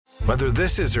Whether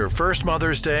this is her first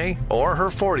Mother's Day or her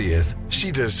 40th, she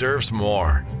deserves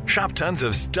more. Shop tons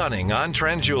of stunning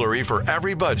on-trend jewelry for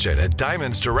every budget at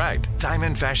Diamonds Direct.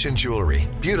 Diamond fashion jewelry,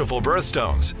 beautiful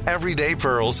birthstones, everyday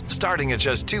pearls starting at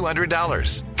just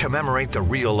 $200. Commemorate the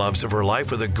real loves of her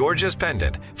life with a gorgeous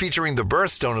pendant featuring the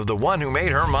birthstone of the one who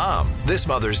made her mom. This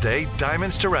Mother's Day,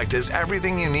 Diamonds Direct is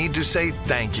everything you need to say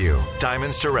thank you.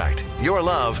 Diamonds Direct. Your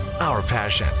love, our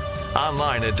passion.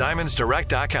 Online at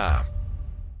diamondsdirect.com.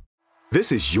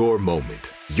 This is your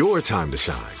moment, your time to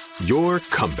shine, your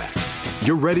comeback.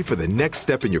 You're ready for the next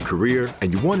step in your career,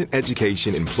 and you want an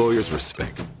education employers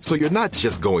respect. So you're not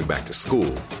just going back to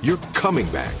school, you're coming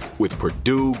back with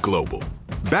Purdue Global.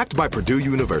 Backed by Purdue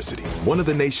University, one of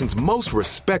the nation's most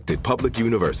respected public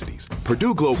universities,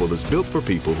 Purdue Global is built for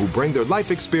people who bring their life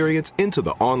experience into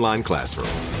the online classroom.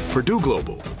 Purdue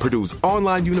Global, Purdue's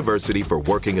online university for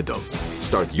working adults.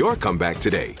 Start your comeback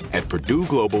today at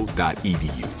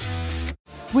purdueglobal.edu.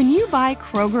 When you buy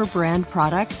Kroger brand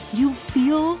products, you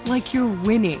feel like you're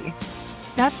winning.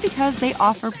 That's because they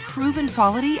offer proven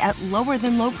quality at lower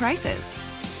than low prices.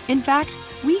 In fact,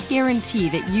 we guarantee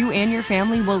that you and your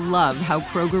family will love how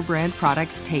Kroger brand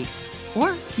products taste,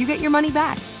 or you get your money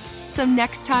back. So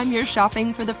next time you're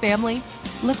shopping for the family,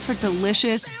 look for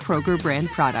delicious Kroger brand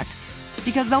products,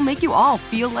 because they'll make you all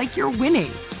feel like you're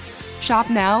winning. Shop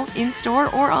now, in-store,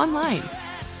 or online.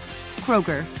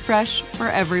 Kroger, fresh for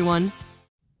everyone.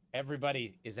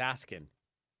 Everybody is asking,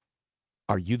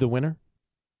 are you the winner?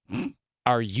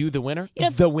 Are you the winner? You know,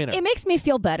 the winner. It makes me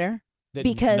feel better That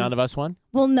because none of us won?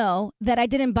 Well, no, that I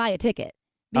didn't buy a ticket.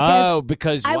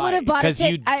 Because I why? would have bought a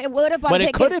ticket. I would have bought a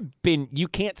ticket. But it could have been, you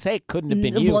can't say it couldn't have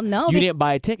been you. Well, no. You didn't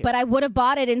buy a ticket. But I would have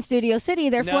bought it in Studio City.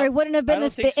 Therefore, No, it wouldn't have been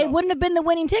it wouldn't have been the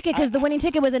winning ticket because the winning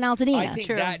ticket was in Altadena. I think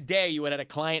that day you would have had a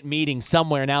client meeting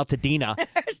somewhere in Altadena.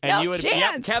 There's and no you would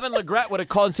chance. Kevin LeGret would have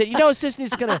called and said, assistant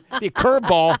is going to be a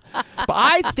curveball. But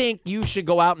I think you should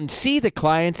go out and see the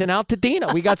clients in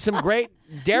Altadena. We got some great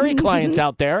dairy clients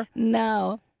out there.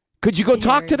 No. Could you go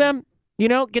talk to them?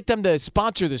 Get them to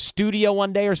sponsor the studio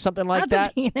one day or something like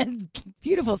that. Altadena's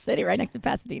beautiful city right next to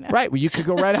Pasadena. Right. Well, you could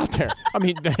go right out there. I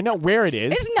mean, I know where it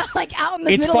is. It's not like out in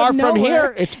the It's middle far of from nowhere.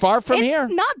 here. It's far from here.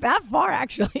 It's not that far,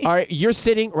 actually. All right. You're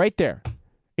sitting right there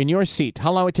in your seat.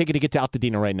 How long would it take you to get to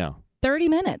Altadena right now? 30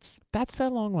 minutes. That's a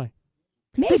long way.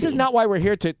 Maybe. This is not why we're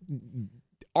here to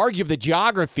argue the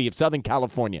geography of Southern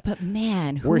California. But,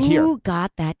 man, We're who here.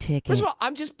 got that ticket? First of all,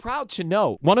 I'm just proud to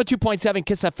know, 102.7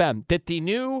 KISS FM, that the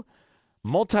new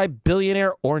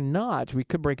multi-billionaire or not, we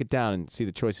could break it down and see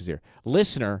the choices here,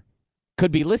 listener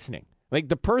could be listening. Like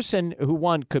the person who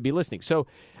won could be listening. So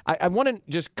I want to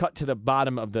just cut to the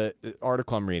bottom of the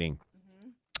article I'm reading.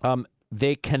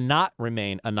 They cannot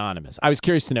remain anonymous. I was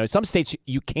curious to know, some states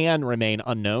you can remain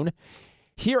unknown.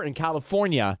 Here in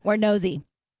California, Or nosy.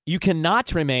 you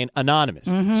cannot remain anonymous.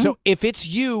 So if it's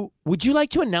you, would you like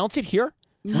to announce it here?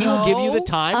 We will give you the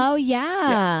time. Oh,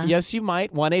 yeah. Yes, you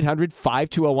might.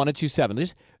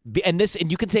 1-800-520-1027.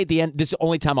 And you can say at the end, this is the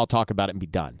only time I'll talk about it and be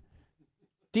done.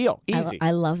 Deal. Easy.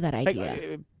 I love that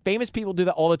idea. Famous people do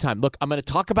that all the time. Look, I'm going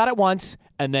to talk about it once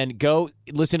and then go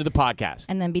listen to the podcast.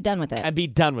 And then be done with it. And be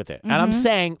done with it. And I'm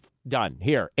saying done.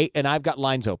 Here. And I've got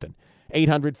lines open.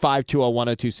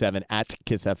 800-520-1027 at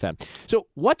KISS FM. So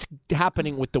what's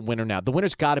happening with the winner now? The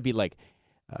winner's got to be like...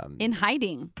 in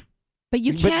hiding. But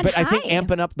you can't But I hide. think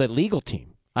amping up the legal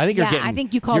team. I think you're Yeah, getting. I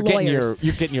think you call you're getting lawyers.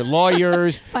 You're getting your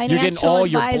lawyers. You're getting Financial all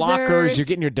your advisors. blockers. You're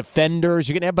getting your defenders.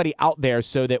 You're getting everybody out there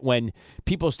so that when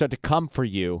people start to come for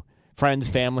you, friends,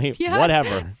 family, Yeah,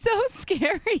 whatever. So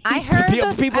scary. I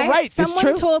heard People right. It's Someone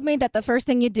true. told me that the first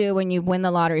thing you do when you win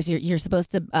the lottery is you're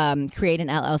supposed to create an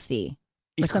LLC.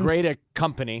 You or some create a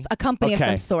company. A company of Okay.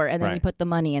 some sort, and then you Right. put the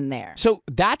money in there. So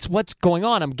that's what's going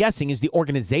on. I'm guessing is the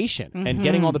organization and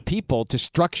getting all the people to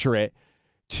structure it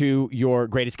to your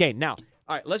greatest gain. Now,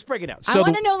 all right, let's break it down. I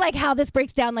want to know how this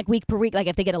breaks down week per week. Like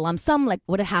if they get a lump sum,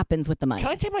 what happens with the money.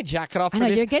 Can I take my jacket off I for know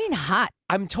this? you're getting hot.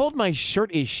 I'm told my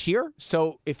shirt is sheer,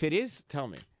 so if it is, tell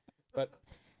me. But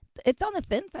It's on the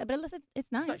thin side, but it's nice.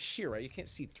 it's not sheer, right? You can't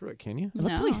see through it, can you? It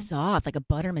looks really soft, like a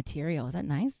butter material. Is that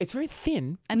nice? It's very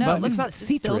thin. I know. but It looks it's not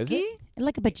see-through, is silky. it?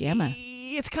 Like a pajama.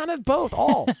 It's kind of both.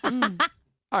 All. All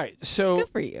right. So Good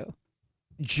for you.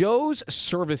 Joe's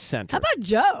Service Center. How about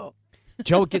Joe?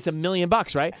 Joe gets $1 million,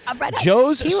 right? Right.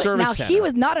 Joe's He Service now, Center. he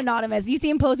was not anonymous. You see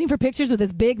him posing for pictures with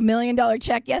his big $1 million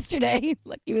check yesterday.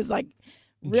 Look, he was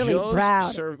really Joe's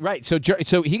proud. Right. So he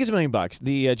gets $1 million.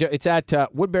 It's at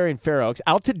Woodbury and Fair Oaks.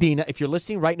 Altadena, if you're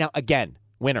listening right now, again,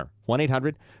 winner.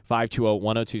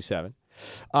 1-800-520-1027.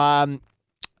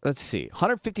 Let's see.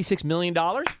 $156 million.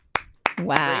 Wow.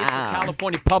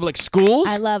 California Public Schools.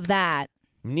 I love that.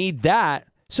 Need that.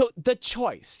 So the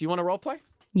choice. You want to role play?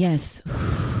 Yes.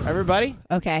 Everybody?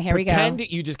 Okay, here Pretend we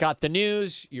go. you just got the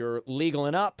news, you're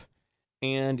legaling up,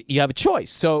 and you have a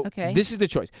choice. So this is the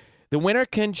choice. The winner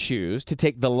can choose to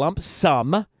take the lump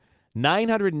sum,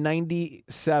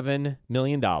 $997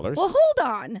 million. Well, hold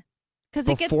on. Because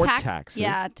it gets Before taxed. taxes.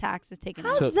 Yeah, tax is taken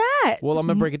out. How's that? Well, I'm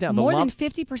going to break it down. The More lump, than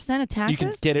 50% of taxes? you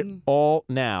can get it all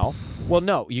now. Well,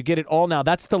 no, you get it all now.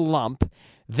 That's the lump.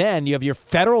 Then you have your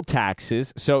federal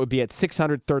taxes, so it would be at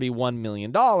 $631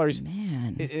 million.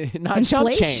 Man. Not chump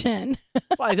change. Inflation.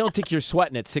 Well, I don't think you're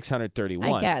sweating at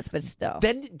 631. I guess, but still.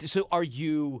 Then, so are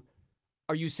you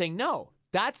saying no?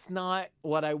 That's not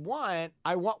what I want.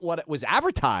 I want what it was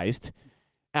advertised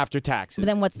after taxes. But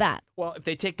then what's that? Well, if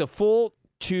they take the full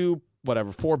 $4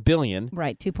 billion,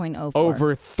 Right, 2.04.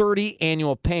 over 30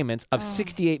 annual payments of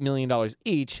 $68 million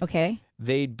each, Okay.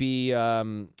 they'd be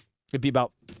it'd be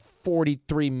about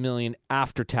 $43 million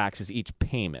after taxes each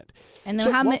payment. And then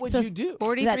So how what much? would so you do?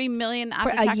 $43 million after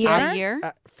a taxes year? a year.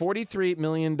 $43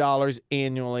 million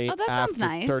annually. Oh, that sounds after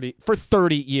nice. 30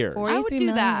 years. 43 I would do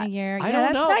million that. a year. I Yeah, don't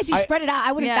that's know. nice. You I- spread it out.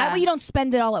 I wouldn't. That Yeah. way you don't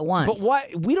spend it all at once. But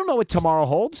what? We don't know what tomorrow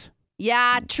holds.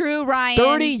 Yeah, true, Ryan.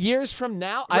 30 years from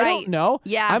now, I don't Right. know.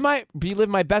 Yeah. I might be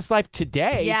living my best life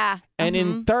today. Yeah. And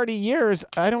in 30 years,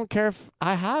 I don't care if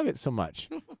I have it so much.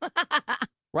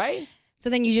 Right? So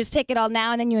then you just take it all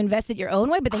now and then you invest it your own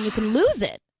way, but then you can lose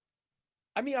it.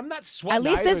 I mean, I'm not sweating At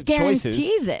least either this of the choices.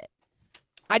 guarantees it.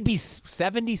 I'd be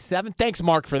 77. Thanks,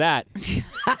 Mark, for that.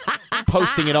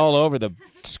 Posting it all over the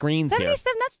screens here.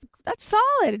 77. That's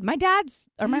solid. My dad's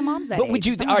or my mom's that But would age.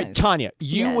 you? It's All right, nice. Tanya,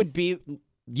 you Yes. would be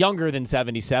younger than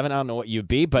 77. I don't know what you'd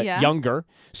be, but Yeah. younger.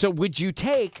 So would you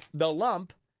take the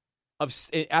lump of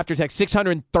after tax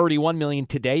 $631 million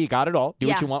today? You got it all. Do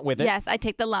what you want with it. Yes, I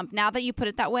take the lump. Now that you put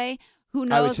it that way, who I would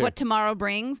knows too. what tomorrow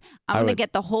brings? I I'm going to would.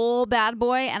 get the whole bad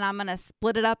boy and I'm going to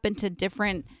split it up into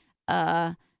different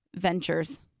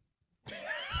ventures.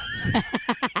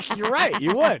 You're right.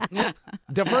 You would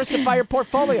diversify your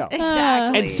portfolio.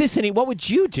 Exactly. And Sissany, what would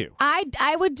you do?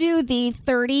 I would do the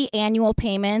 30 annual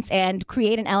payments and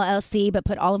create an LLC, but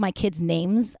put all of my kids'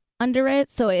 names under it.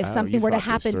 So if Oh, something you were to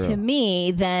thought this happen to through.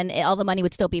 me, then all the money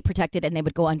would still be protected and they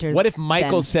would go under. What if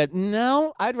Michael them. said,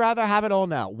 "No, I'd rather have it all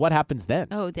now"? What happens then?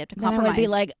 Oh, they have to Then I compromise. would be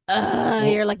like,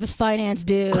 you're like the finance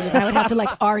dude. And I would have to like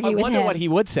argue I with wonder him. what he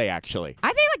would say. Actually,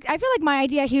 I feel like my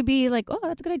idea, he would be like, oh,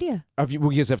 that's a good idea.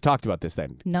 you guys have talked about this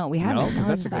then. No, we haven't. 'cause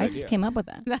that's a good I idea. just came up with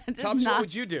that. That is Thomas, what not-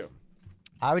 would you do?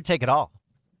 I would take it all.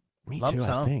 Me Lump too. I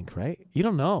sum. think. Right? You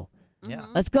don't know. Yeah.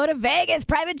 Let's go to Vegas,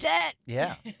 private jet.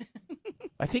 Yeah.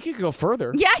 I think you could go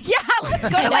further. Yeah, let's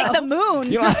go to like the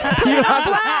moon. You don't, you don't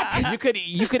have to-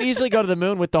 you could easily go to the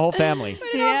moon with the whole family.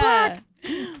 Yeah.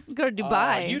 Go to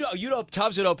Dubai.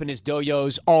 Tubbs would open his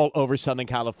dojos all over Southern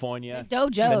California.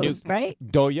 Dojos, right?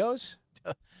 Dojos?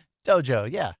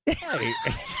 Dojo, yeah. Hey.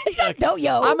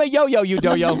 Dojo. I'm a yo-yo, you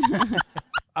doyo.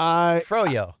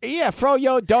 Froyo. Yeah,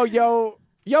 froyo, doyo,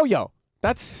 yo-yo.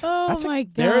 That's my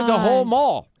there is a whole God.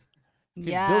 mall.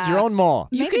 Yeah. Build your own mall.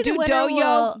 You Maybe could the do winner doyo,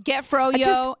 will- get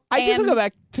froyo. I just and- go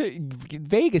back to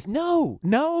Vegas. No.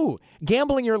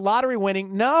 Gambling your lottery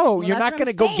winning. No, Well, you're that's not what going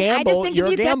to I'm go saying. gamble. I just think you're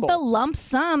if you a gamble. get the lump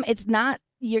sum, it's not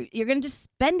you're going to just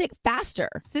spend it faster.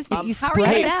 Sissy, if you how are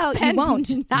spread you it gonna out, you spend won't.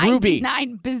 Ruby.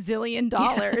 $99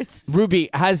 bazillion. Ruby,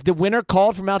 has the winner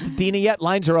called from Altadena yet?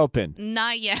 Lines are open.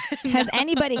 Not yet. Has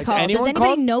anybody Has called? Does anyone anybody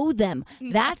called? know them?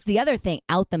 That's the other thing.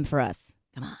 Out them for us.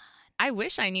 Come on. I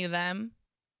wish I knew them.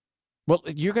 Well,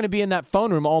 you're going to be in that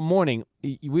phone room all morning.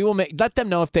 We will let them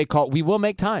know if they call. We will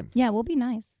make time. Yeah, we'll be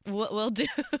nice. We'll do.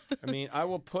 I mean, I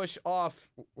will push off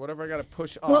whatever I got to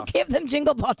push off. We'll give them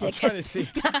Jingle Ball I'm trying to tickets. see.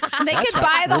 They That's could right.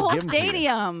 buy the We'll whole give 'em to you.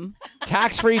 stadium.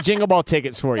 Tax-free Jingle Ball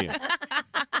tickets for you.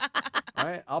 All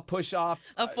right, I'll push off.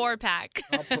 A 4-pack.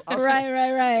 I'll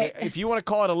Right. If you want to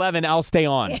call it 11, I'll stay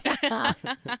on. The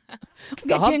We'll get,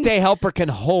 you Hump in- Day Helper can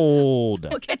hold.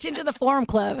 we'll get you into the Forum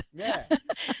Club. Yeah.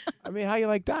 I mean, how you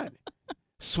like that?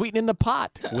 Sweeten the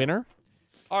pot, winner.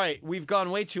 All right, we've gone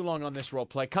way too long on this role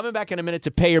play. Coming back in a minute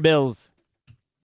to pay your bills.